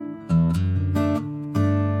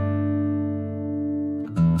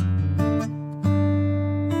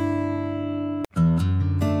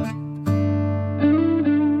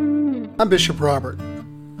I'm Bishop Robert.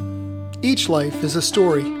 Each life is a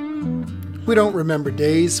story. We don't remember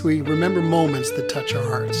days, we remember moments that touch our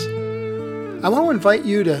hearts. I want to invite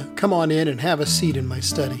you to come on in and have a seat in my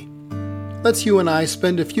study. Let's you and I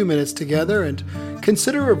spend a few minutes together and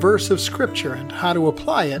consider a verse of Scripture and how to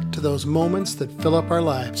apply it to those moments that fill up our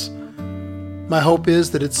lives. My hope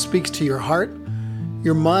is that it speaks to your heart,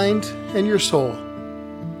 your mind, and your soul.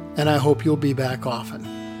 And I hope you'll be back often.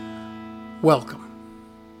 Welcome.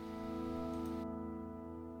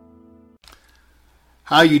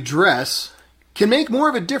 How you dress can make more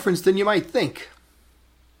of a difference than you might think,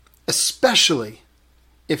 especially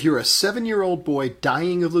if you're a 7-year-old boy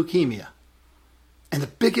dying of leukemia, and the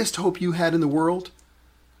biggest hope you had in the world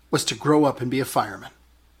was to grow up and be a fireman.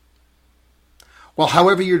 Well,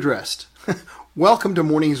 however you're dressed, welcome to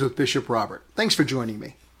Mornings with Bishop Robert. Thanks for joining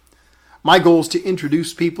me. My goal is to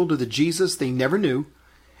introduce people to the Jesus they never knew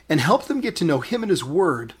and help them get to know Him and His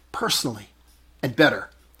Word personally and better.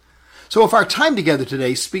 So if our time together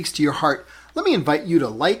today speaks to your heart, let me invite you to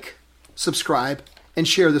like, subscribe, and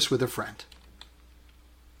share this with a friend.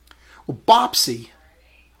 Well, Bopsy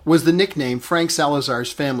was the nickname Frank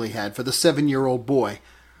Salazar's family had for the 7-year-old boy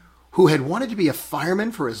who had wanted to be a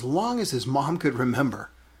fireman for as long as his mom could remember.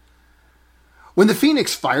 When the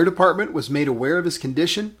Phoenix Fire Department was made aware of his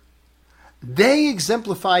condition, they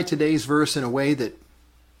exemplified today's verse in a way that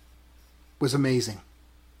was amazing.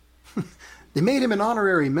 They made him an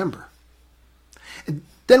honorary member. And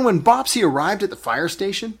then when Bopsy arrived at the fire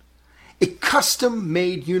station, a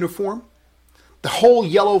custom-made uniform, the whole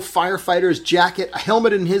yellow firefighter's jacket, a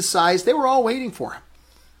helmet in his size, they were all waiting for him.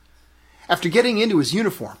 After getting into his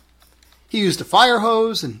uniform, he used a fire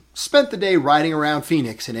hose and spent the day riding around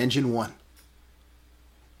Phoenix in Engine 1.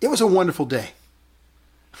 It was a wonderful day,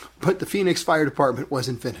 but the Phoenix Fire Department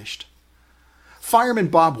wasn't finished. Fireman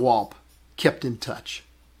Bob Walp kept in touch.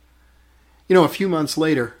 A few months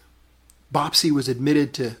later, Bopsy was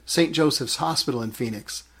admitted to St. Joseph's Hospital in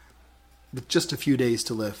Phoenix with just a few days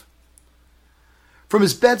to live. From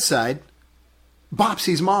his bedside,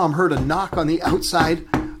 Bopsy's mom heard a knock on the outside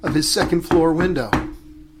of his second-floor window.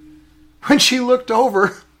 When she looked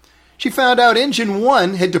over, she found out Engine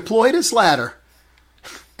 1 had deployed its ladder,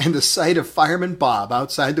 and the sight of Fireman Bob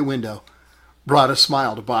outside the window brought a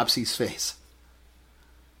smile to Bopsy's face.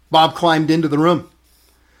 Bob climbed into the room.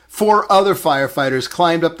 4 other firefighters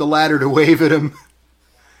climbed up the ladder to wave at him.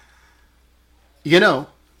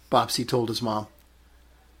 Bopsy told his mom,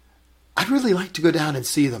 I'd really like to go down and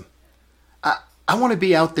see them. I want to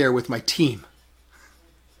be out there with my team.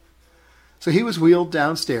 So he was wheeled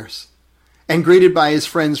downstairs and greeted by his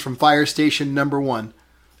friends from Fire Station Number 1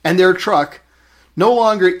 and their truck, no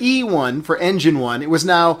longer E1 for Engine 1, it was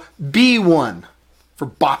now B1 for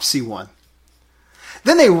Bopsy 1.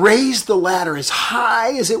 Then they raised the ladder as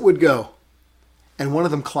high as it would go, and one of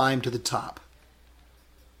them climbed to the top.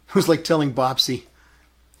 It was like telling Bopsy,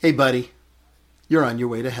 hey buddy, you're on your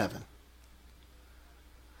way to heaven.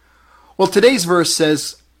 Well, today's verse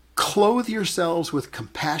says, clothe yourselves with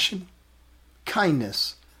compassion,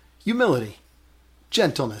 kindness, humility,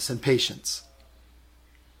 gentleness, and patience.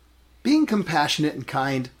 Being compassionate and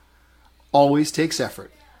kind always takes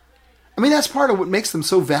effort. That's part of what makes them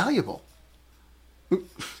so valuable.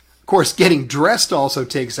 Of course, getting dressed also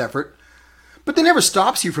takes effort, but that never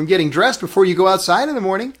stops you from getting dressed before you go outside in the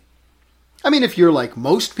morning. If you're like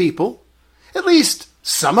most people, at least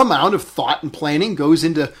some amount of thought and planning goes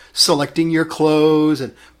into selecting your clothes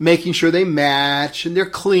and making sure they match and they're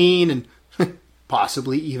clean and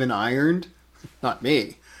possibly even ironed. Not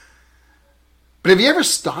me. But have you ever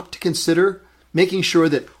stopped to consider making sure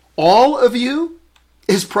that all of you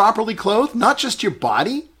is properly clothed, not just your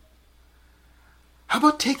body? How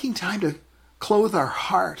about taking time to clothe our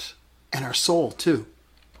heart and our soul too?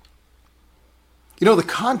 The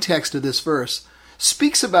context of this verse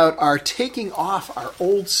speaks about our taking off our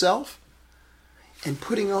old self and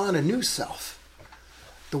putting on a new self,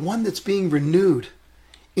 the one that's being renewed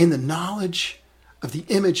in the knowledge of the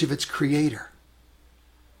image of its creator.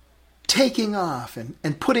 Taking off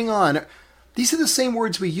and putting on, these are the same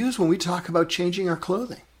words we use when we talk about changing our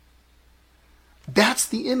clothing. That's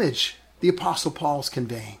the image the Apostle Paul's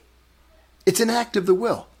conveying. It's an act of the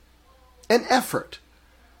will, an effort.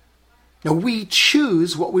 Now we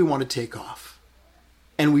choose what we want to take off,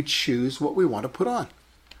 and we choose what we want to put on.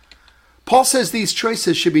 Paul says these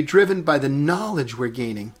choices should be driven by the knowledge we're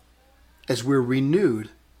gaining as we're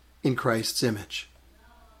renewed in Christ's image.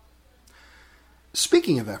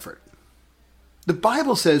 Speaking of effort, the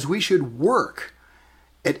Bible says we should work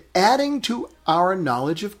at adding to our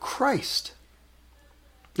knowledge of Christ.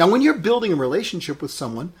 Now, when you're building a relationship with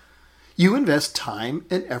someone, You invest time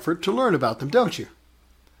and effort to learn about them, don't you?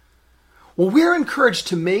 Well, we're encouraged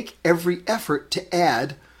to make every effort to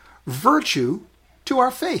add virtue to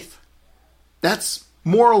our faith. That's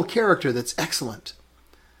moral character that's excellent.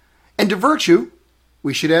 And to virtue,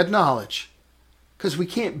 we should add knowledge, because we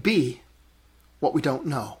can't be what we don't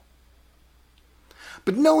know.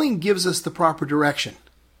 But knowing gives us the proper direction,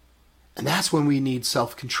 and that's when we need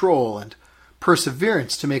self-control and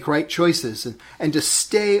perseverance to make right choices and to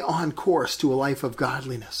stay on course to a life of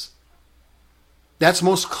godliness. That's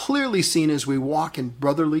most clearly seen as we walk in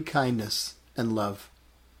brotherly kindness and love.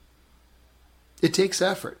 It takes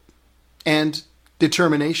effort and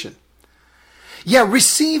determination. Yeah,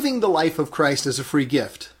 receiving the life of Christ as a free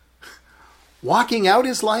gift. Walking out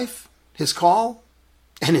his life, his call,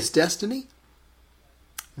 and his destiny,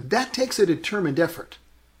 that takes a determined effort.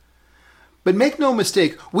 But make no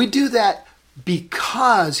mistake, we do that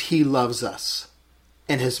because he loves us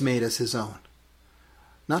and has made us his own.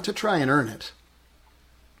 Not to try and earn it.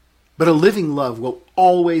 But a living love will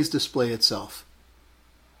always display itself.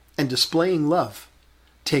 And displaying love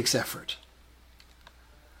takes effort.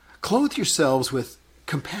 Clothe yourselves with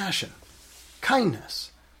compassion,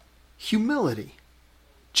 kindness, humility,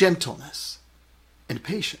 gentleness, and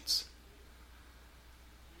patience.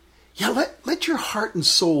 Yeah, let your heart and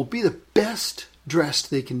soul be the best dressed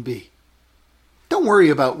they can be. Don't worry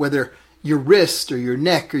about whether your wrist or your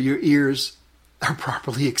neck or your ears are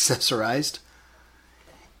properly accessorized.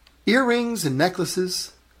 Earrings and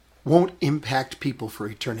necklaces won't impact people for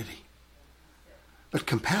eternity. But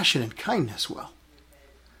compassion and kindness will.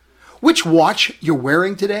 Which watch you're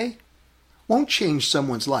wearing today won't change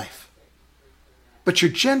someone's life. But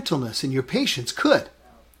your gentleness and your patience could.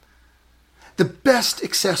 The best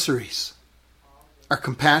accessories are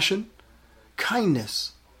compassion,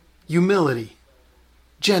 kindness, humility,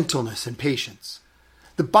 gentleness, and patience.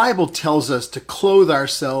 The Bible tells us to clothe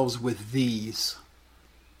ourselves with these.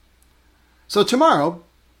 So tomorrow,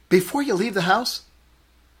 before you leave the house,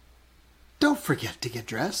 don't forget to get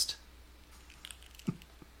dressed.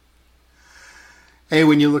 Hey,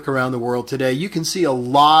 when you look around the world today, you can see a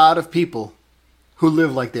lot of people who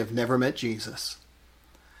live like they've never met Jesus.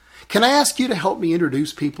 Can I ask you to help me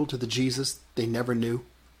introduce people to the Jesus they never knew?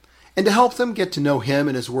 And to help them get to know him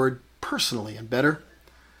and his word personally and better?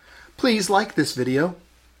 Please like this video.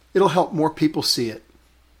 It'll help more people see it.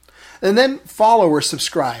 And then follow or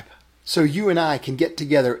subscribe so you and I can get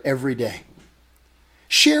together every day.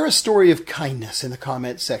 Share a story of kindness in the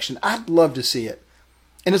comments section. I'd love to see it.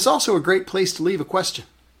 And it's also a great place to leave a question.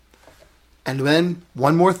 And then,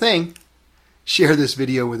 one more thing. Share this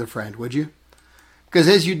video with a friend, would you? Because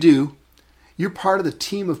as you do, you're part of the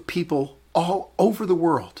team of people all over the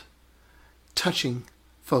world touching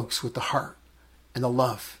folks with the heart and the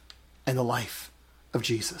love and the life of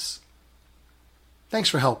Jesus. Thanks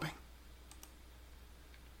for helping.